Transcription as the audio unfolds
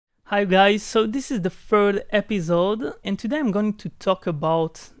Hi guys, so this is the third episode and today I'm going to talk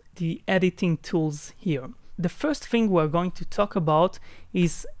about the editing tools here. The first thing we're going to talk about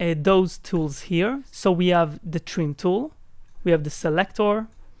is those tools here. So we have the trim tool, we have the selector,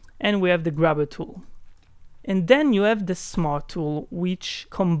 and we have the grabber tool. And then you have the smart tool, which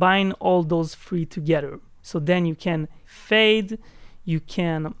combine all those three together. So then you can fade, you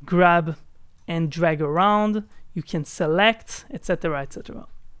can grab and drag around, you can select, etc., etc.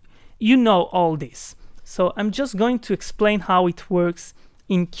 You know all this. So I'm just going to explain how it works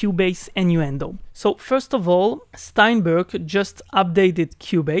in Cubase and Nuendo. So first of all, Steinberg just updated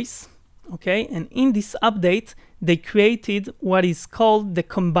Cubase, okay? And in this update, they created what is called the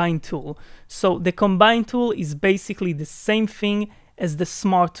combine tool. So the combine tool is basically the same thing as the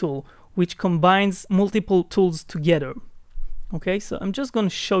smart tool, which combines multiple tools together. Okay, so I'm just going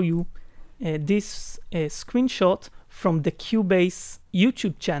to show you this screenshot from the Cubase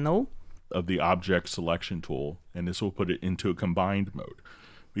YouTube channel of the object selection tool, and this will put it into a combined mode.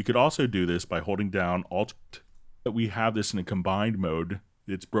 We could also do this by holding down Alt. We have this in a combined mode.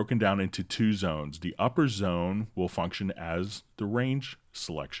 It's broken down into two zones. The upper zone will function as the range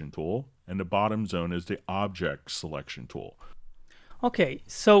selection tool, and the bottom zone is the object selection tool. Okay,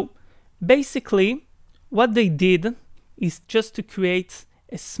 so basically what they did is just to create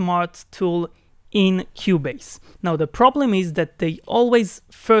a smart tool in Cubase. Now the problem is that they always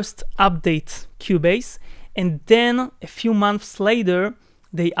first update Cubase and then a few months later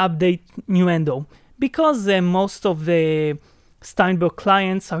they update Nuendo because most of the Steinberg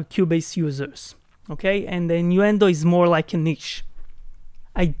clients are Cubase users, okay? And the Nuendo is more like a niche.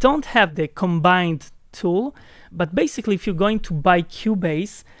 I don't have the combined tool, but basically if you're going to buy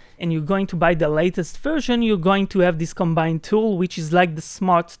Cubase and you're going to buy the latest version, you're going to have this combined tool, which is like the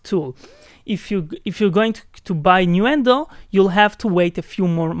smart tool. If you're going to buy Nuendo, you'll have to wait a few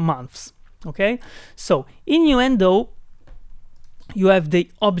more months, okay? So in Nuendo, you have the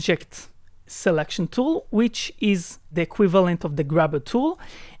object selection tool, which is the equivalent of the grabber tool.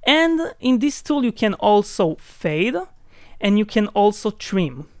 And in this tool, you can also fade and you can also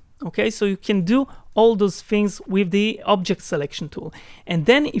trim, okay? So you can do all those things with the object selection tool. And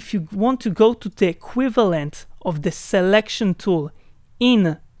then if you want to go to the equivalent of the selection tool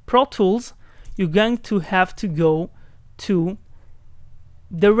in Pro Tools, you're going to have to go to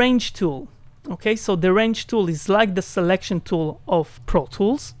the range tool. Okay, so the range tool is like the selection tool of Pro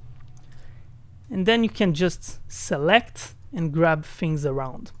Tools. And then you can just select and grab things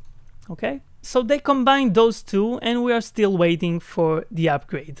around. Okay, so they combine those two and we are still waiting for the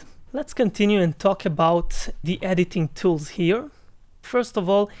upgrade. Let's continue and talk about the editing tools here. First of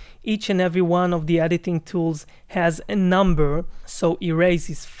all, each and every one of the editing tools has a number. So erase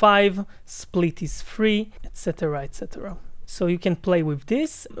is 5, split is 3, etc., etc. So you can play with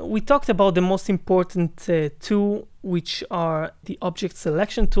this. We talked about the most important two, which are the object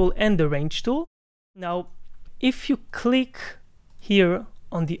selection tool and the range tool. Now, if you click here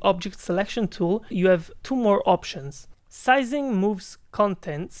on the object selection tool, you have two more options. Sizing moves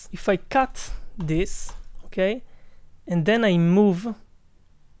contents. If I cut this, okay, and then I move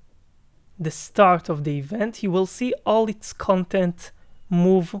the start of the event, you will see all its content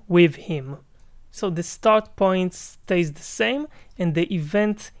move with him. So the start point stays the same and the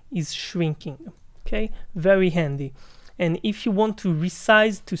event is shrinking. Okay, very handy. And if you want to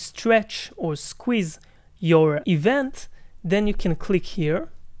resize, to stretch or squeeze your event, then you can click here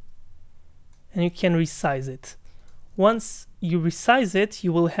and you can resize it. Once you resize it,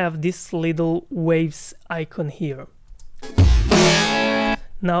 you will have this little waves icon here.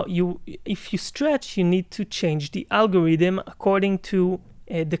 Now, if you stretch, you need to change the algorithm according to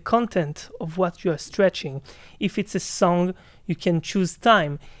the content of what you are stretching. If it's a song, you can choose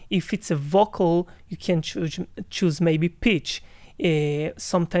time. If it's a vocal, you can choose maybe pitch.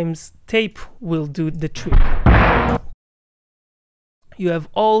 Sometimes tape will do the trick. You have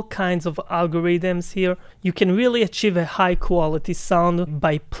all kinds of algorithms here. You can really achieve a high quality sound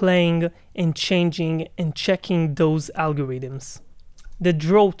by playing and changing and checking those algorithms. The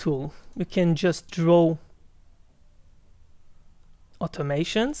draw tool, you can just draw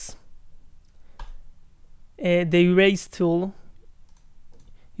automations. The erase tool,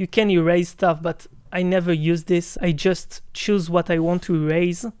 you can erase stuff, but I never use this. I just choose what I want to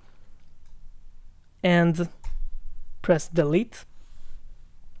erase and press delete.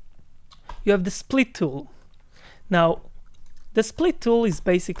 You have the split tool. Now, the split tool is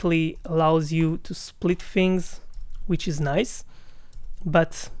basically allows you to split things, which is nice.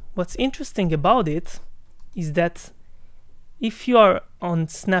 But what's interesting about it is that if you are on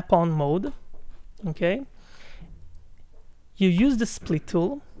snap-on mode, okay, you use the split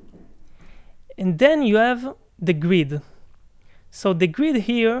tool And then you have the grid. So the grid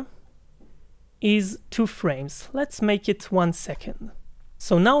here is 2 frames. Let's make it 1 second.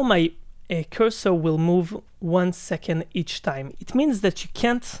 So now my cursor will move 1 second each time. It means that you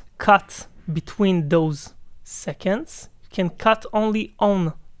can't cut between those seconds. You can cut only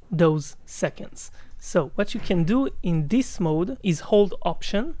on those seconds. So what you can do in this mode is hold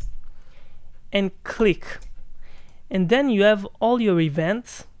Option and click. And then you have all your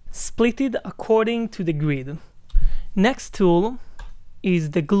events splitted according to the grid. Next tool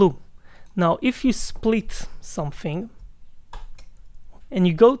is the glue. Now if you split something and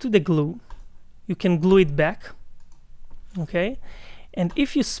you go to the glue, you can glue it back, okay? And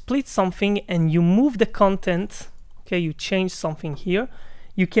if you split something and you move the content, okay, you change something here,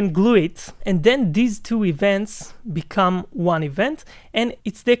 you can glue it, and then these 2 events become one event, and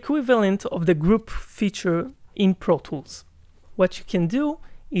it's the equivalent of the group feature in Pro Tools. What you can do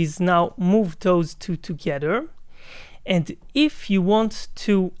is now move those 2 together, and if you want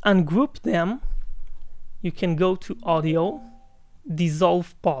to ungroup them, you can go to Audio,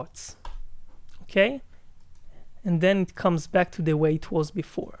 Dissolve Parts, okay? And then it comes back to the way it was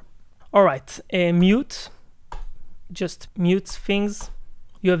before. All right, mute, just mutes things.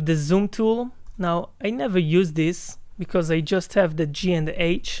 You have the zoom tool. Now, I never use this because I just have the G and the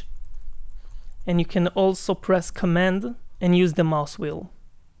H. And you can also press Command and use the mouse wheel.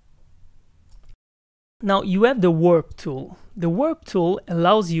 Now, you have the warp tool. The warp tool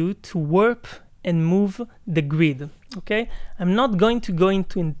allows you to warp and move the grid, okay? I'm not going to go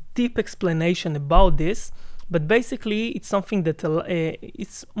into a deep explanation about this, but basically it's something that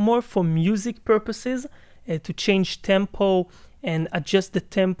it's more for music purposes, to change tempo and adjust the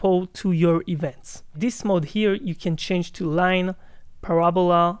tempo to your events. This mode here you can change to line,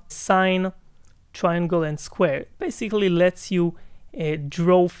 parabola, sine, triangle, and square. It basically lets you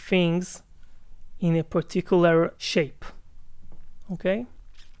draw things in a particular shape, okay?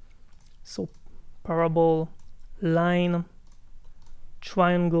 So parabol, line,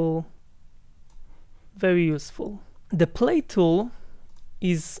 triangle, very useful. The play tool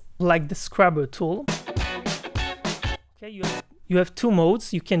is like the scrubber tool. Okay, you have 2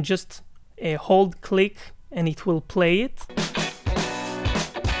 modes. You can just hold click and it will play it.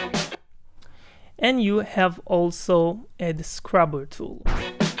 And you have also the scrubber tool,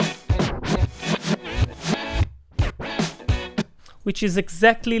 which is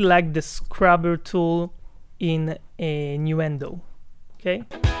exactly like the scrubber tool in Nuendo, okay?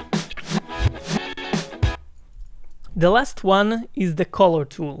 The last one is the color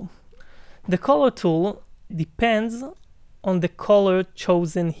tool. The color tool depends on the color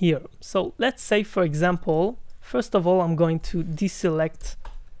chosen here. So let's say, for example, first of all, I'm going to deselect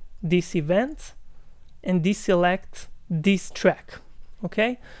this event and deselect this track,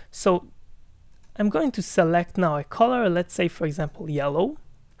 okay? So I'm going to select now a color, let's say, for example, yellow,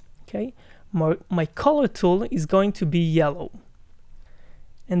 okay? My color tool is going to be yellow.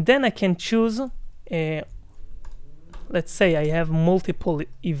 And then I can choose, let's say I have multiple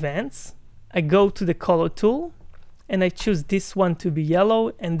events. I go to the color tool and I choose this one to be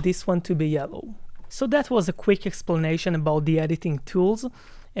yellow and this one to be yellow. So that was a quick explanation about the editing tools.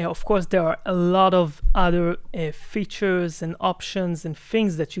 Of course, there are a lot of other features and options and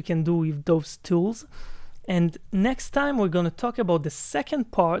things that you can do with those tools. And next time we're going to talk about the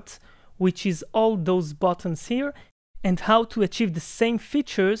second part, which is all those buttons here and how to achieve the same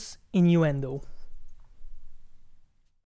features in Nuendo.